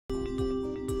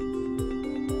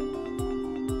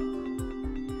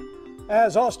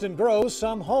As Austin grows,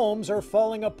 some homes are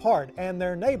falling apart and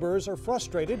their neighbors are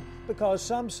frustrated because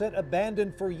some sit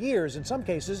abandoned for years, in some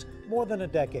cases more than a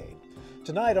decade.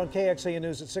 Tonight on KXAN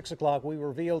News at 6 o'clock, we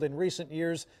revealed in recent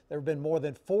years there have been more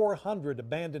than 400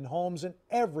 abandoned homes in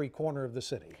every corner of the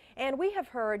city. And we have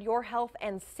heard your health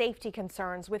and safety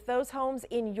concerns with those homes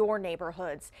in your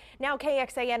neighborhoods. Now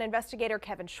KXAN investigator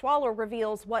Kevin Schwaller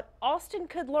reveals what Austin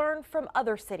could learn from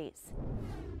other cities.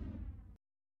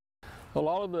 Well,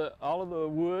 all of the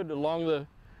wood along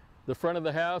the front of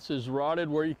the house is rotted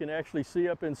where you can actually see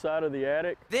up inside of the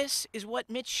attic. This is what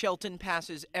Mitch Shelton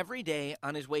passes every day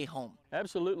on his way home.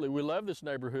 Absolutely. We love this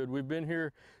neighborhood. We've been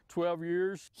here 12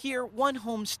 years. Here, one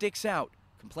home sticks out.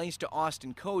 Complaints to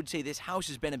Austin Code say this house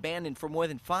has been abandoned for more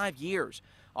than 5 years.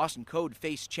 Austin Code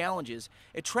faced challenges.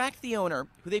 It tracked the owner,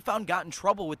 who they found got in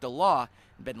trouble with the law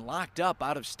and been locked up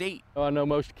out of state. I know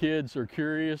most kids are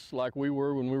curious, like we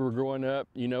were when we were growing up,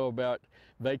 about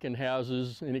vacant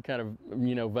houses, any kind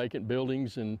of, vacant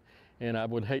buildings, and I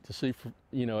would hate to see,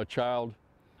 a child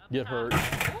get hurt.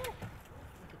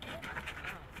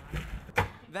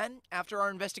 Then, after our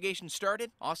investigation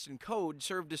started, Austin Code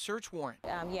served a search warrant.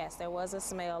 Yes, there was a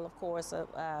smell, of course,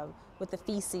 with the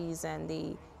feces and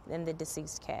the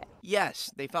deceased cat. Yes,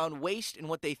 they found waste and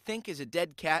what they think is a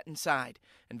dead cat inside.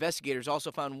 Investigators also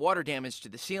found water damage to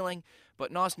the ceiling,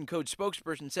 but an Austin Code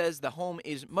spokesperson says the home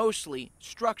is mostly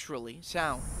structurally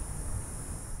sound.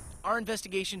 Our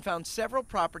investigation found several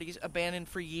properties abandoned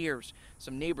for years.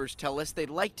 Some neighbors tell us they'd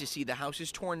like to see the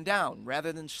houses torn down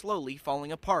rather than slowly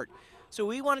falling apart. So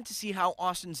we wanted to see how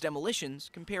Austin's demolitions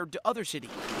compared to other cities.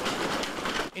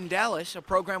 In Dallas, a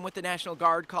program with the National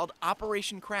Guard called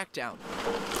Operation Crackdown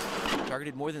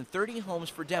targeted more than 30 homes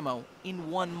for demo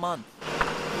in 1 month.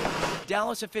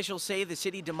 Dallas officials say the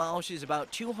city demolishes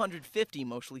about 250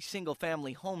 mostly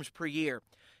single-family homes per year.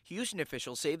 Houston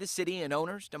officials say the city and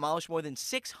owners demolished more than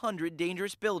 600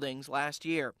 dangerous buildings last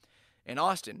year. In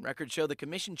Austin, records show the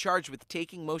commission charged with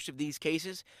taking most of these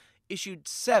cases issued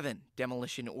 7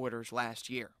 demolition orders last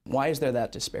year. Why is there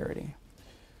that disparity?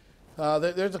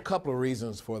 There's a couple of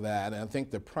reasons for that, and I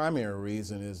think the primary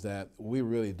reason is that we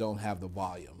really don't have the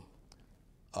volume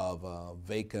of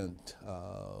vacant,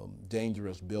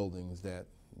 dangerous buildings that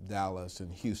Dallas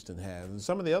and Houston has, and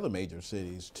some of the other major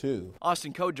cities too.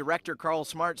 Austin Code Director Carl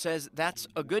Smart says that's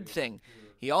a good thing.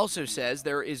 He also says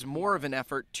there is more of an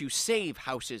effort to save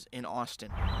houses in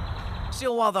Austin.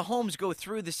 Still, while the homes go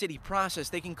through the city process,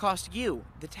 they can cost you,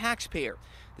 the taxpayer.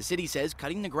 The city says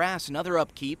cutting the grass and other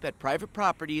upkeep at private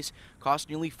properties cost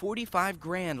nearly $45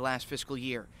 grand last fiscal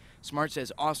year. Smart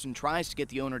says Austin tries to get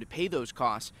the owner to pay those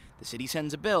costs. The city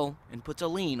sends a bill and puts a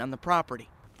lien on the property.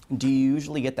 Do you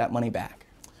usually get that money back?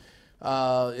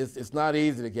 It's not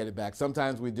easy to get it back.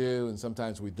 Sometimes we do and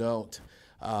sometimes we don't.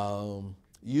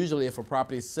 Usually if a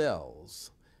property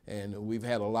sells, and we've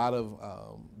had a lot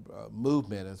of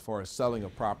movement as far as selling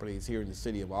of properties here in the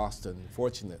city of Austin,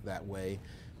 fortunate that way.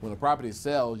 When a property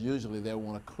sells, usually they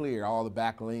want to clear all the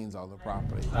back liens on the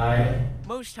property.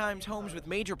 Most times, homes with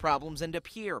major problems end up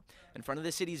here, in front of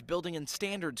the city's Building and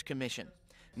Standards Commission.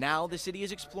 Now, the city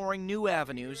is exploring new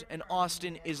avenues, and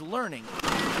Austin is learning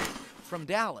from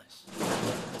Dallas.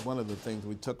 One of the things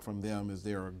we took from them is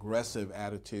their aggressive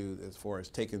attitude as far as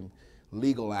taking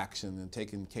legal action and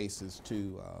taking cases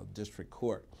to district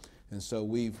court. And so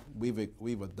we've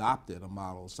adopted a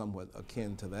model somewhat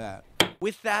akin to that.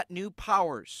 With that new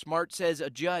powers, Smart says a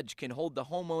judge can hold the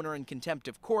homeowner in contempt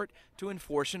of court to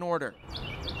enforce an order.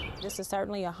 This is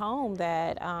certainly a home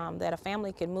that a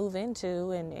family could move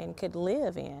into and could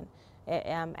live in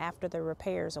after the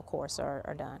repairs, of course,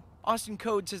 are done. Austin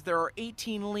Code says there are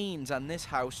 18 liens on this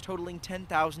house totaling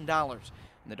 $10,000.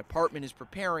 And the department is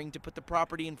preparing to put the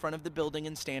property in front of the Building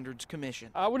and Standards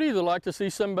Commission. I would either like to see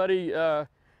somebody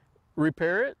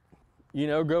repair it,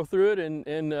 go through it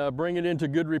and bring it into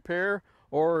good repair,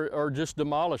 or just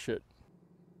demolish it.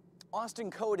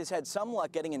 Austin Code has had some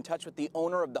luck getting in touch with the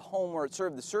owner of the home where it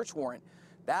served the search warrant.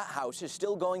 That house is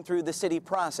still going through the city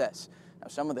process. Now,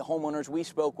 some of the homeowners we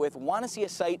spoke with want to see a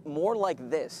site more like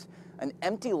this, an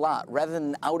empty lot rather than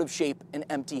an out of shape and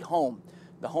empty home.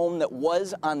 The home that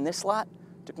was on this lot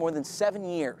took more than 7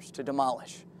 years to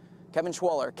demolish. Kevin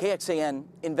Schwaller, KXAN,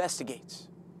 investigates.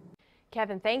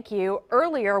 Kevin, thank you.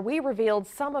 Earlier, we revealed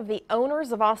some of the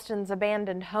owners of Austin's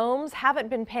abandoned homes haven't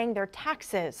been paying their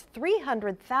taxes,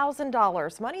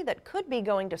 $300,000, money that could be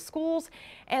going to schools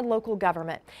and local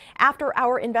government. After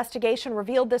our investigation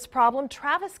revealed this problem,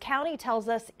 Travis County tells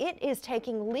us it is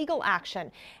taking legal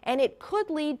action, and it could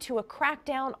lead to a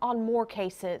crackdown on more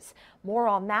cases. More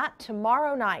on that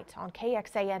tomorrow night on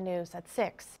KXAN News at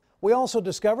 6. We also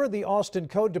discovered the Austin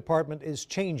Code Department is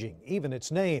changing, even its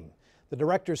name. The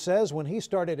director says when he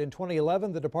started in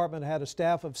 2011, the department had a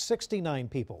staff of 69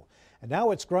 people, and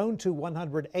now it's grown to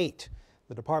 108.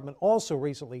 The department also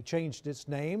recently changed its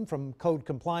name from Code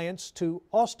Compliance to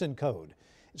Austin Code.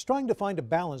 It's trying to find a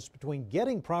balance between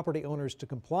getting property owners to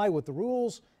comply with the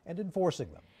rules and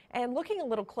enforcing them. And looking a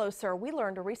little closer, we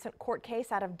learned a recent court case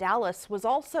out of Dallas was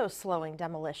also slowing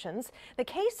demolitions. The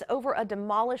case over a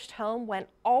demolished home went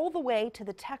all the way to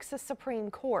the Texas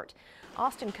Supreme Court.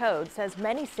 Austin Code says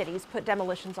many cities put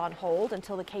demolitions on hold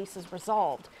until the case is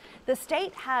resolved. The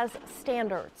state has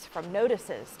standards, from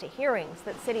notices to hearings,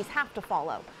 that cities have to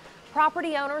follow.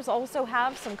 Property owners also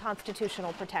have some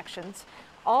constitutional protections.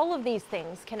 All of these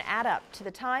things can add up to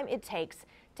the time it takes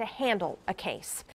to handle a case.